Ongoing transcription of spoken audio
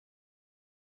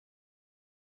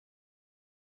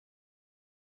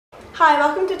Hi,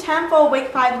 welcome to Term 4 Week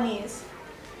 5 News.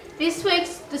 This week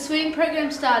the swimming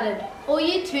program started. All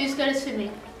Year 2s go to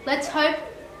swimming. Let's hope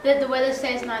that the weather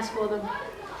stays nice for them.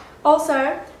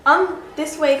 Also,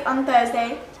 this week on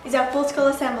Thursday is our full school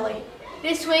assembly.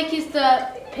 This week is the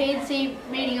P&C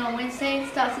meeting on Wednesday.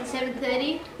 It starts at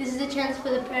 7:30. This is a chance for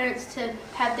the parents to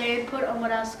have their input on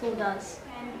what our school does.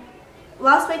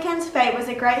 Last weekend's fete was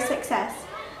a great success.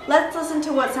 Let's listen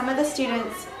to what some of the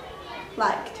students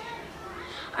liked.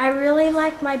 I really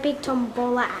like my big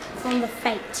tombola from the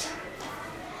fete.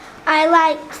 I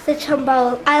liked the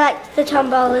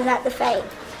tombolas at the fete.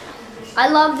 I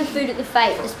love the food at the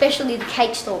fete, especially the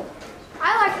cake stall.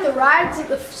 I like the rides at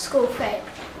the school fete,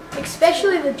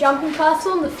 especially the jumping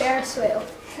castle and the Ferris wheel.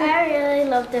 I really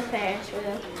love the Ferris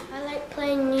wheel. I like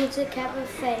playing music at the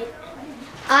fete.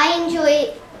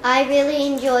 I really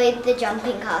enjoyed the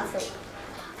jumping castle.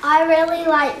 I really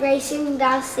like racing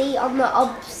Darcy on the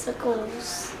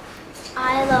obstacles.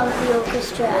 I love the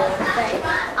orchestra at the fete.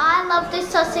 I love the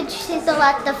sausage sizzle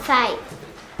at the fete.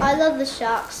 I love the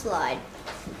shark slide.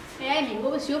 Hey Amy,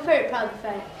 what was your favourite part of the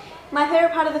fete? My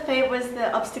favourite part of the fete was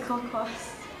the obstacle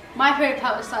course. My favourite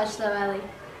part was Slide Slow Alley.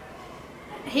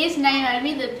 Here's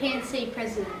Naomi, the P&C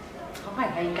president. Hi,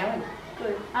 how you going?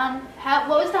 Good.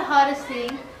 What was the hardest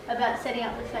thing about setting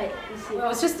up the fete this year?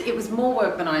 Well, it was more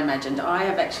work than I imagined. I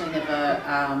have actually never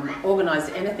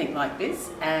organised anything like this,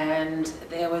 and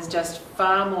there was just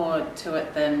far more to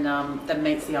it than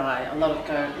meets the eye. A lot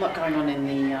going on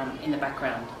in the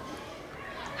background.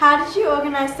 How did you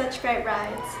organise such great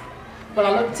rides? Well,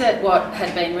 I looked at what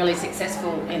had been really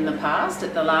successful in the past.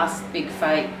 At the last big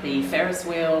fete, the Ferris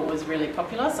wheel was really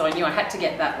popular, so I knew I had to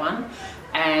get that one.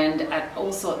 And at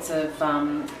all sorts of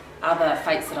other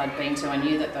fetes that I'd been to, I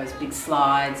knew that those big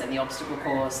slides and the obstacle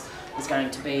course was going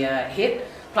to be a hit.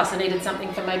 Plus I needed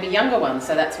something for maybe younger ones,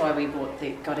 so that's why we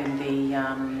got in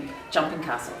the jumping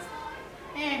castle.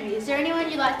 Amy, is there anyone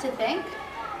you'd like to thank?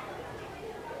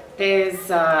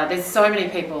 There's so many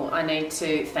people I need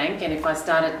to thank, and if I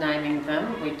started naming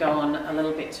them, we'd go on a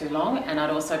little bit too long, and I'd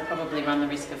also probably run the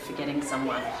risk of forgetting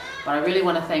someone. But I really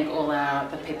want to thank all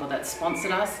the people that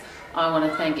sponsored us. I want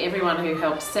to thank everyone who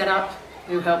helped set up,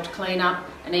 who helped clean up,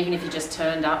 and even if you just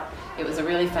turned up, it was a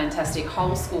really fantastic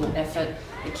whole school effort.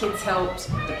 The kids helped,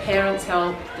 the parents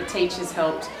helped, the teachers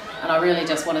helped, and I really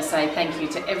just want to say thank you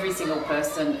to every single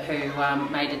person who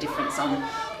made a difference on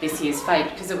this year's fete,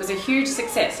 because it was a huge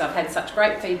success. I've had such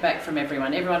great feedback from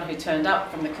everyone who turned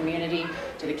up, from the community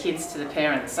to the kids to the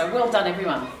parents. So well done,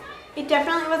 everyone. It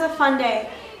definitely was a fun day,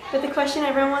 but the question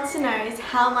everyone wants to know is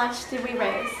how much did we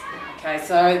raise? Okay,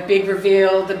 so the big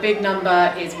reveal, the big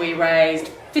number is we raised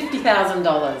 $50,000.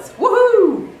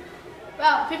 Woohoo!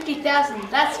 Wow, 50,000,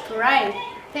 that's great.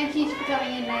 Thank you for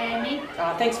coming in, Naomi.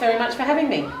 Thanks very much for having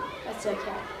me. That's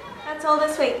okay. That's all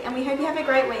this week, and we hope you have a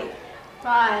great week.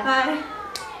 Bye. Bye.